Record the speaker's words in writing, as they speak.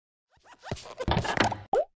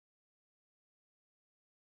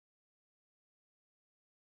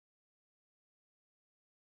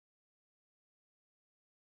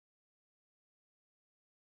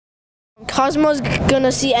Cosmo's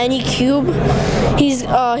gonna see any cube, he's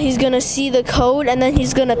gonna see the code, and then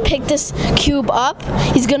he's gonna pick this cube up.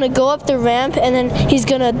 He's gonna go up the ramp, and then he's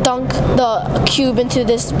gonna dunk the cube into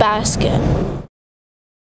this basket.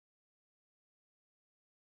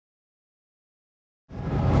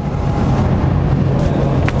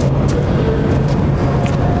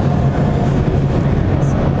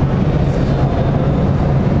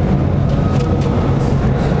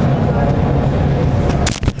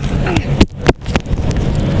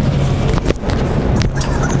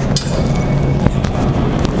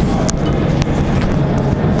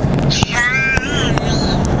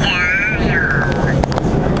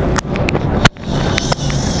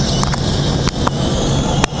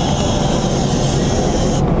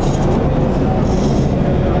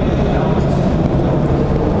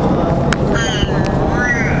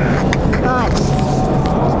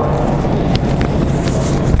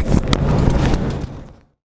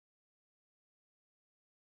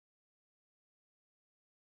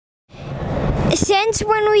 Since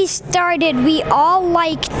when we started, we all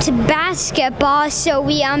liked basketball, so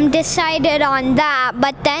we decided on that.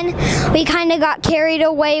 But then we kind of got carried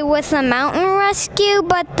away with the mountain rescue.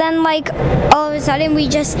 But then, like, all of a sudden, we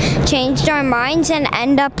just changed our minds and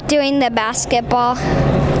end up doing the basketball.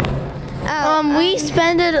 We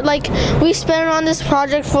spent on this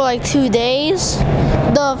project for like 2 days.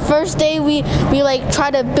 The first day we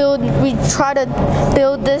try to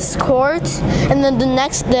build this court, and then the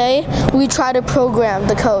next day we try to program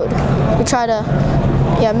the code. We try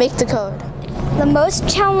to make the code. The most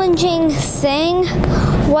challenging thing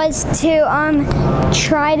was to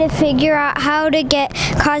try to figure out how to get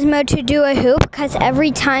Cosmo to do a hoop, because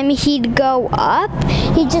every time he'd go up,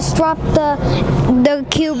 he'd just drop the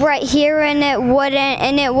cube right here, and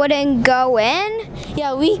it wouldn't go in.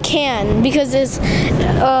 Yeah, we can, because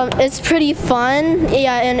it's pretty fun,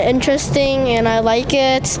 and interesting, and I like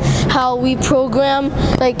it how we program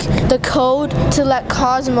like the code to let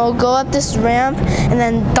Cosmo go up this ramp and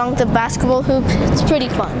then dunk the basketball hoop. It's pretty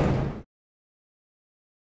fun.